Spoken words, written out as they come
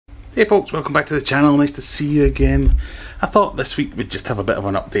Hey folks, welcome back to the channel, nice to see you again. I thought this week we'd just have a bit of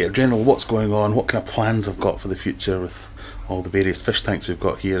an update, a general what's going on, what kind of plans I've got for the future with all the various fish tanks we've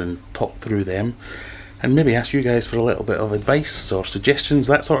got here and talk through them. And maybe ask you guys for a little bit of advice or suggestions,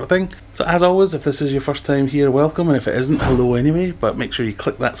 that sort of thing. So as always, if this is your first time here, welcome, and if it isn't, hello anyway. But make sure you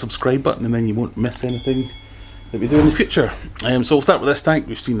click that subscribe button and then you won't miss anything that we do in the future. So we'll start with this tank.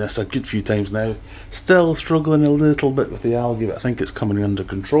 We've seen this a good few times now. Still struggling a little bit with the algae, but I think it's coming under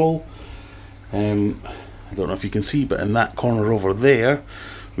control. I don't know if you can see, but in that corner over there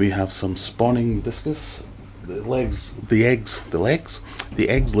we have some spawning discus. The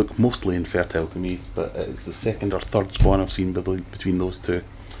eggs look mostly infertile to me, but it's the second or third spawn I've seen between those two.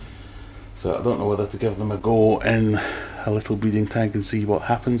 So I don't know whether to give them a go in a little breeding tank and see what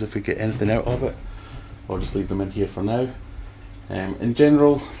happens if we get anything out of it, or just leave them in here for now. In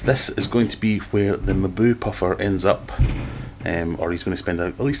general, this is going to be where the Mabu puffer ends up, or he's going to spend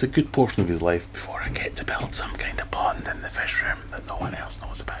at least a good portion of his life before I get to build some kind of pond in the fish room that no one else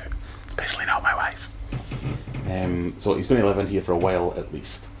knows about, especially not my wife. So he's going to live in here for a while at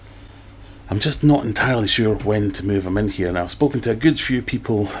least. I'm just not entirely sure when to move him in here. Now, I've spoken to a good few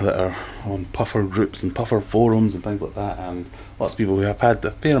people that are on puffer groups and puffer forums and things like that, and lots of people who have had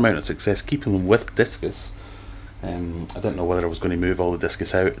a fair amount of success keeping them with discus. I didn't know whether I was going to move all the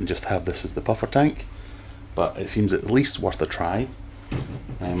discus out and just have this as the puffer tank, but it seems at least worth a try.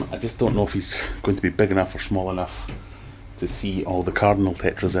 I just don't know if he's going to be big enough or small enough to see all the cardinal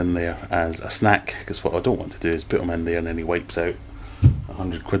tetras in there as a snack, because what I don't want to do is put him in there and then he wipes out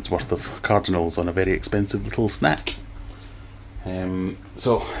 100 quid's worth of cardinals on a very expensive little snack.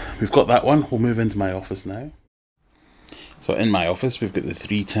 So we've got that one. We'll move into my office now. So in my office we've got the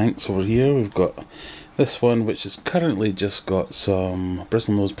three tanks over here. We've got this one, which has currently just got some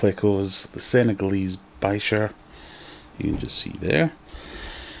bristlenose plecos, the Senegalese bichir, you can just see there,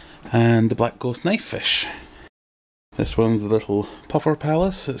 and the black ghost knifefish. This one's the little puffer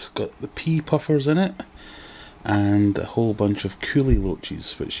palace. It's got the pea puffers in it and a whole bunch of coolie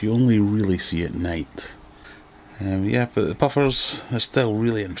loaches, which you only really see at night. Yeah, but the puffers, they're still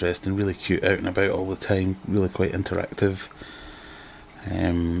really interesting, really cute, out and about all the time, really quite interactive.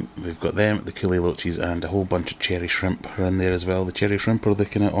 We've got them, the coolie loaches, and a whole bunch of cherry shrimp are in there as well. The cherry shrimp are the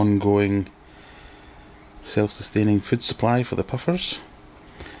kind of ongoing self-sustaining food supply for the puffers.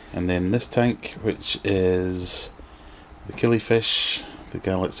 And then this tank, which is the killifish, the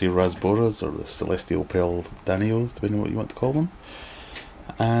Galaxy Rasboras, or the Celestial Pearl Danios, depending on what you want to call them,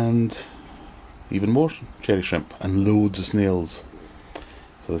 and even more cherry shrimp, and loads of snails.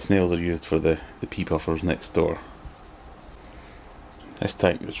 So the snails are used for the pea puffers next door. This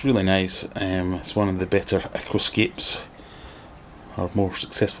tank is really nice. It's one of the better aquascapes, or more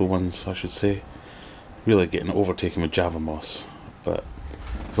successful ones I should say. Really getting overtaken with Java moss, but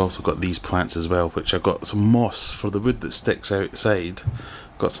we've also got these plants as well, which I've got some moss for the wood that sticks outside.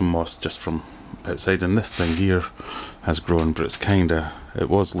 Got some moss just from outside, and this thing here has grown, but it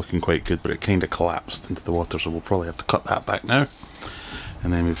was looking quite good, but it kinda collapsed into the water, so we'll probably have to cut that back now.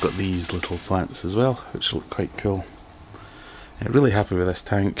 And then we've got these little plants as well, which look quite cool. Really happy with this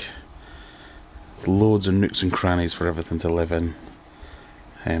tank. Loads of nooks and crannies for everything to live in.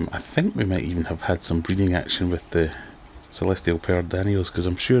 I think we might even have had some breeding action with the Celestial Pearl Danios, because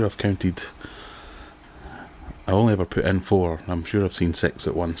I'm sure I've counted, I only ever put in 4, I'm sure I've seen 6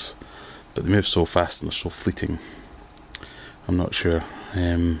 at once, but they move so fast and they're so fleeting, I'm not sure.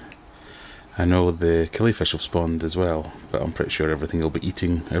 I know the killifish have spawned as well, but I'm pretty sure everything will be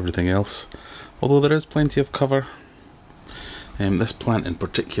eating everything else, although there is plenty of cover. This plant in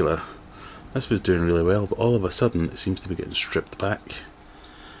particular, this was doing really well, but all of a sudden it seems to be getting stripped back.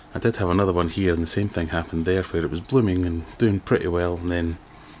 I did have another one here and the same thing happened there, where it was blooming and doing pretty well, and then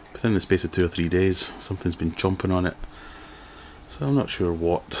within the space of 2 or 3 days something's been chomping on it. So I'm not sure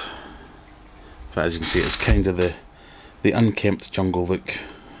what. But as you can see, it's kind of the unkempt jungle look.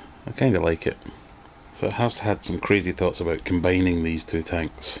 I kind of like it. So I have had some crazy thoughts about combining these two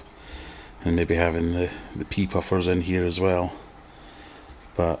tanks and maybe having the pea puffers in here as well,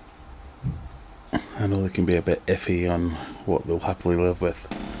 but I know they can be a bit iffy on what they'll happily live with.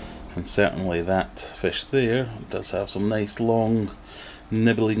 And certainly that fish there does have some nice long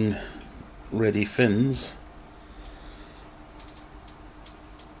nibbling ready fins,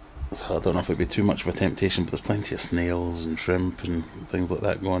 so I don't know if it'd be too much of a temptation, but there's plenty of snails and shrimp and things like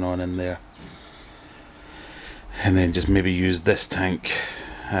that going on in there. And then just maybe use this tank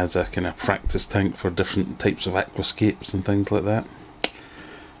as a kind of practice tank for different types of aquascapes and things like that.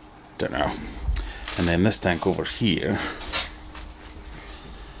 Don't know. And then this tank over here,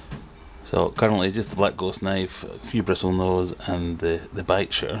 so currently just the black ghost knife, a few bristlenose and the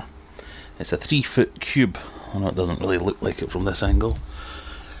bichir. It's a 3-foot cube. I know it doesn't really look like it from this angle.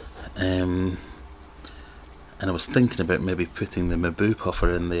 And I was thinking about maybe putting the Mabu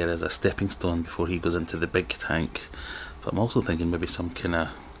puffer in there as a stepping stone before he goes into the big tank. But I'm also thinking maybe some kind of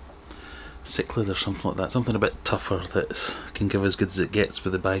cichlid or something like that, something a bit tougher that can give as good as it gets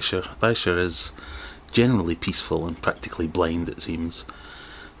with the Baisher. Baisher is generally peaceful and practically blind, it seems.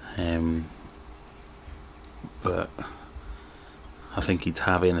 But I think he'd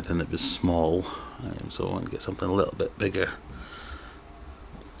have anything that was small, so I want to get something a little bit bigger.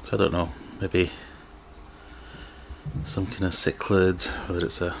 So I don't know, maybe some kind of cichlid, whether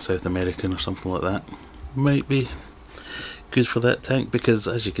it's a South American or something like that, might be good for that tank, because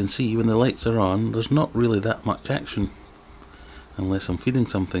as you can see when the lights are on there's not really that much action unless I'm feeding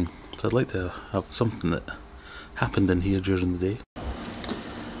something. So I'd like to have something that happened in here during the day.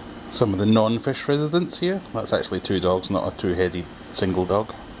 Some of the non-fish residents here. That's actually 2 dogs, not a 2-headed single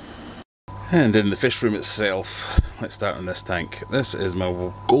dog. And in the fish room itself, let's start on this tank. This is my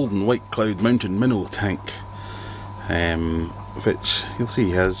golden white cloud mountain minnow tank, which you'll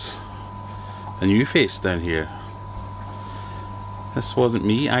see has a new face down here. This wasn't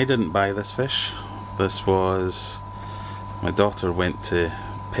me, I didn't buy this fish. This was, my daughter went to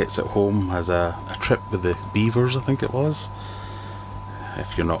Pets at Home as a trip with the beavers, I think it was.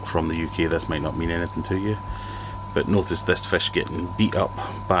 If you're not from the UK, this might not mean anything to you. But notice this fish getting beat up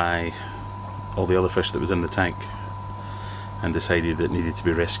by all the other fish that was in the tank, and decided it needed to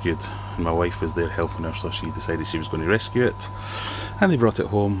be rescued. And my wife was there helping her, so she decided she was going to rescue it. And they brought it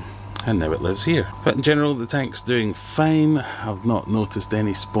home. And now it lives here. But in general the tank's doing fine. I've not noticed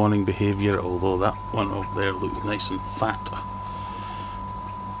any spawning behaviour, although that one up there looks nice and fat.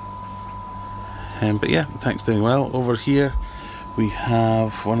 But yeah, the tank's doing well. Over here we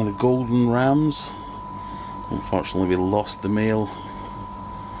have one of the golden rams. Unfortunately we lost the male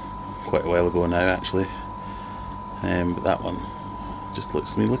quite a while ago now actually. But that one just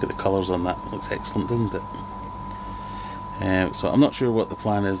looks, I mean look at the colours on that, it looks excellent, doesn't it? So I'm not sure what the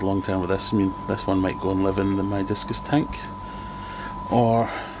plan is long term with this. I mean, this one might go and live in my discus tank, or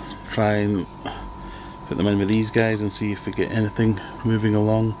try and put them in with these guys and see if we get anything moving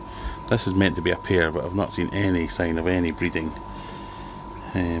along. This is meant to be a pair, but I've not seen any sign of any breeding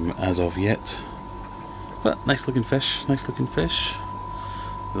as of yet. But nice looking fish, nice looking fish.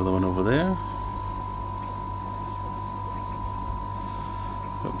 The other one over there.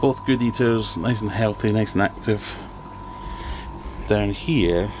 But both good eaters, nice and healthy, nice and active. Down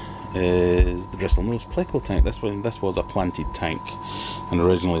here is the bristlenose pleco tank. This was a planted tank, and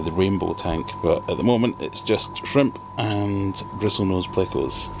originally the rainbow tank, but at the moment it's just shrimp and bristlenose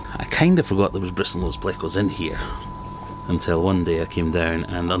plecos. I kind of forgot there was bristlenose plecos in here until one day I came down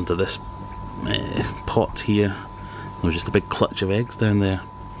and under this pot here there was just a big clutch of eggs down there,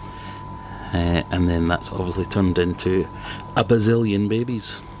 and then that's obviously turned into a bazillion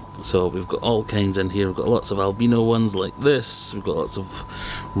babies. So we've got all kinds in here. We've got lots of albino ones like this. We've got lots of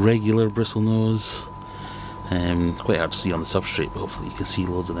regular bristlenose. Quite hard to see on the substrate, but hopefully you can see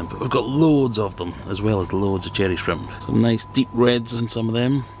loads of them. But we've got loads of them, as well as loads of cherry shrimp. Some nice deep reds in some of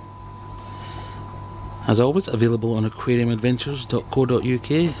them. As always, available on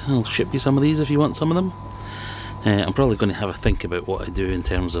aquariumadventures.co.uk. I'll ship you some of these if you want some of them. I'm probably going to have a think about what I do in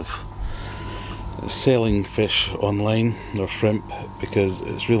terms of selling fish online or shrimp, because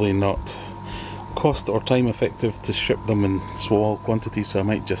it's really not cost or time effective to ship them in small quantities, so I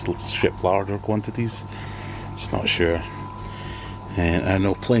might just ship larger quantities. Just not sure. And I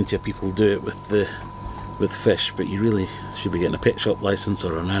know plenty of people do it with fish, but you really should be getting a pet shop license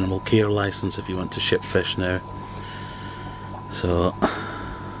or an animal care license if you want to ship fish now. So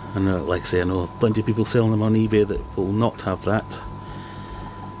I know, like I say, I know plenty of people selling them on eBay that will not have that.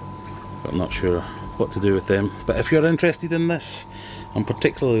 But I'm not sure what to do with them. But if you're interested in this, I'm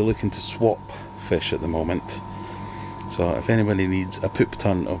particularly looking to swap fish at the moment. So if anybody needs a poop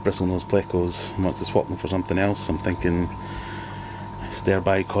ton of bristlenose plecos and wants to swap them for something else, I'm thinking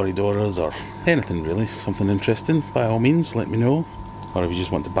stir-by corridoras or anything really, something interesting, by all means let me know. Or if you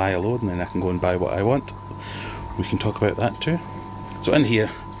just want to buy a load and then I can go and buy what I want, we can talk about that too. So in here,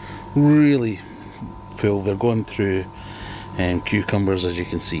 really full. They're going through cucumbers, as you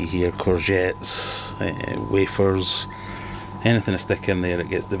can see here, courgettes, wafers, anything to stick in there, it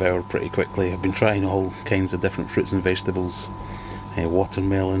gets devoured pretty quickly. I've been trying all kinds of different fruits and vegetables,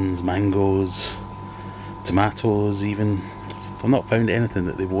 watermelons, mangoes, tomatoes even. I've not found anything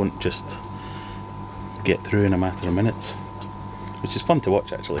that they won't just get through in a matter of minutes, which is fun to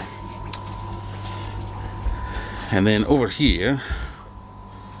watch actually. And then over here,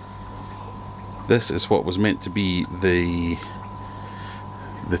 this is what was meant to be the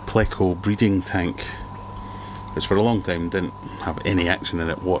the pleco breeding tank, which for a long time didn't have any action in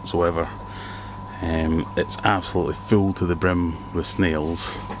it whatsoever. It's absolutely full to the brim with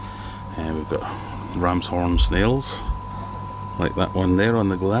snails. We've got ram's horn snails, like that one there on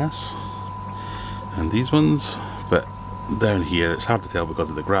the glass, and these ones. But down here it's hard to tell because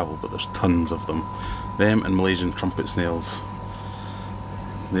of the gravel, but there's tons of them. Them and Malaysian trumpet snails.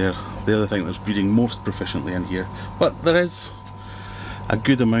 They're the thing that's breeding most proficiently in here. But there is a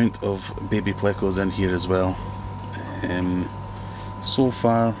good amount of baby plecos in here as well. So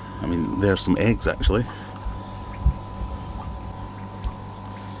far, I mean, there's some eggs actually.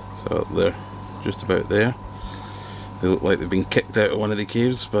 So they're just about there. They look like they've been kicked out of one of the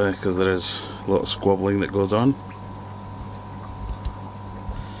caves because there is a lot of squabbling that goes on.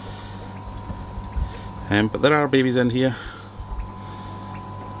 But there are babies in here.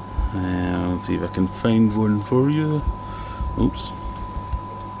 Let's see if I can find one for you. Oops.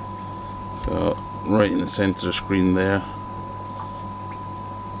 So, right in the centre of the screen there.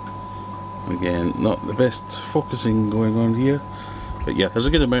 Again, not the best focusing going on here. But yeah, there's a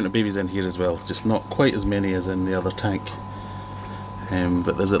good amount of babies in here as well. Just not quite as many as in the other tank.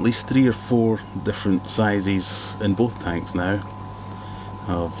 But there's at least 3 or 4 different sizes in both tanks now.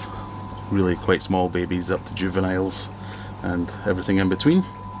 Of really quite small babies up to juveniles and everything in between.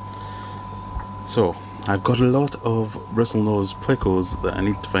 So I've got a lot of bristlenose plecos that I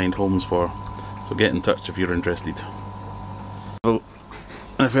need to find homes for, so get in touch if you're interested. So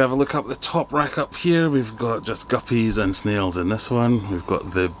if we have a look up the top rack up here, we've got just guppies and snails in this one. We've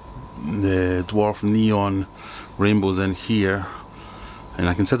got the dwarf neon rainbows in here, and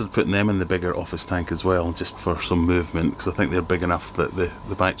I considered putting them in the bigger office tank as well, just for some movement, because I think they're big enough that the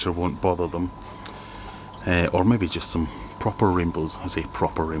bicher won't bother them. Or maybe just some proper rainbows. I say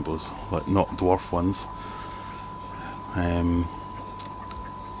proper rainbows, like not dwarf ones. I'm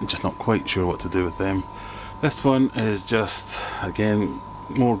just not quite sure what to do with them. This one is just, again,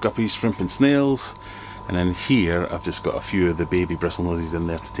 more guppies, shrimp and snails, and then here I've just got a few of the baby bristlenoses in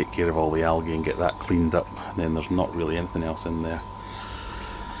there to take care of all the algae and get that cleaned up, and then there's not really anything else in there.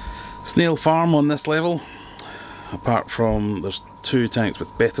 Snail farm on this level, apart from there's 2 tanks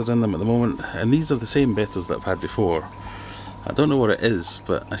with bettas in them at the moment, and these are the same bettas that I've had before. I don't know what it is,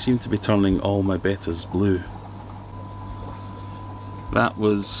 but I seem to be turning all my bettas blue. That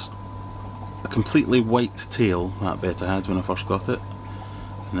was a completely white tail that betta had when I first got it.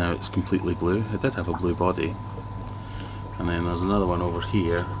 Now it's completely blue. It did have a blue body. And then there's another one over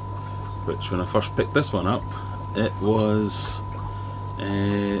here, which when I first picked this one up, it was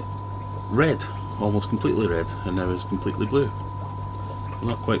red, almost completely red, and now it's completely blue. I'm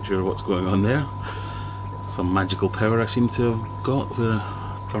not quite sure what's going on there. Some magical power I seem to have got for a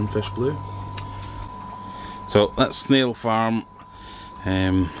turnfish blue. So that's snail farm.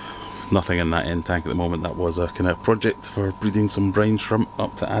 There's nothing in that end tank at the moment. That was a kind of project for breeding some brine shrimp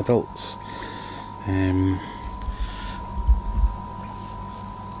up to adults.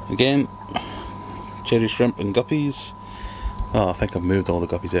 Again, cherry shrimp and guppies. Well, I think I've moved all the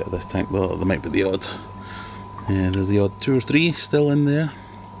guppies out of this tank, though there might be the odd. There's the odd 2 or 3 still in there.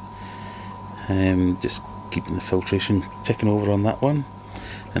 Just keeping the filtration ticking over on that one.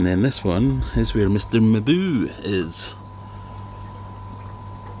 And then this one is where Mr. Maboo is.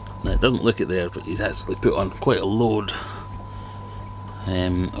 Now it doesn't look it there, but he's actually put on quite a load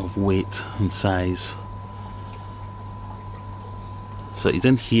of weight and size. So he's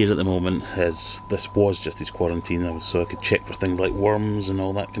in here at the moment, as this was just his quarantine, so I could check for things like worms and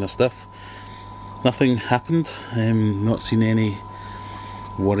all that kind of stuff. Nothing happened, not seen any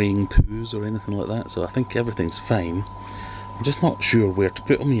worrying poos or anything like that, so I think everything's fine. I'm just not sure where to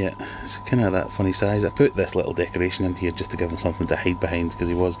put him yet. It's kind of that funny size. I put this little decoration in here just to give him something to hide behind, because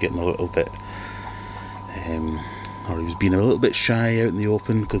he was getting a little bit, or he was being a little bit shy out in the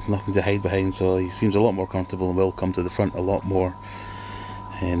open with nothing to hide behind, so he seems a lot more comfortable and will come to the front a lot more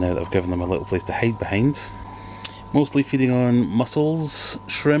now that I've given him a little place to hide behind. Mostly feeding on mussels,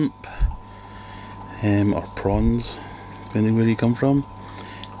 shrimp, or prawns, depending where you come from.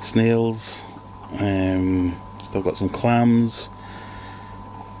 Snails, still got some clams,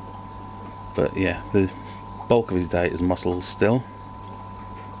 but yeah, the bulk of his diet is mussels still.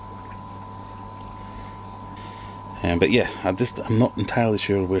 But yeah, I'm not entirely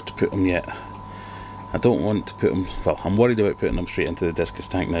sure where to put him yet. I don't want to put him, well, I'm worried about putting him straight into the discus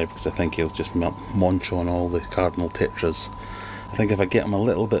tank now, because I think he'll just munch on all the cardinal tetras. I think if I get him a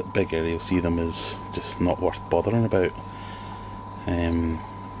little bit bigger, he'll see them as just not worth bothering about. I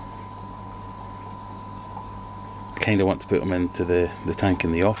kind of want to put him into the tank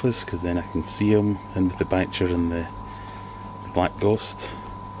in the office, because then I can see him in with the bicher and the black ghost.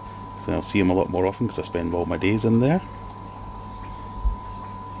 hopefully I'll see them a lot more often because I spend all my days in there.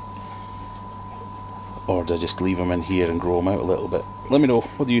 Or do I just leave them in here and grow them out a little bit? Let me know,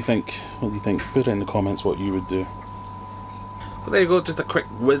 what do you think? What do you think? Put it in the comments what you would do. But there you go, just a quick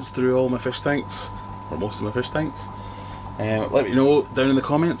whiz through all my fish tanks, or most of my fish tanks. Let me know down in the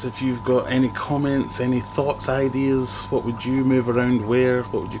comments if you've got any comments, any thoughts, ideas. What would you move around where?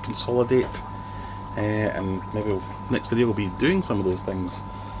 What would you consolidate? And maybe next video will be doing some of those things.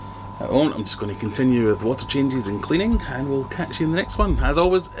 At the moment I'm just going to continue with water changes and cleaning, and we'll catch you in the next one. As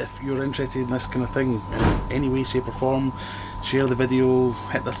always, if you're interested in this kind of thing in any way, shape or form, share the video,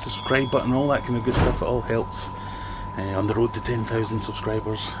 hit the subscribe button, all that kind of good stuff. It all helps on the road to 10,000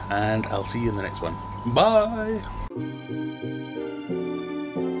 subscribers, and I'll see you in the next one. Bye!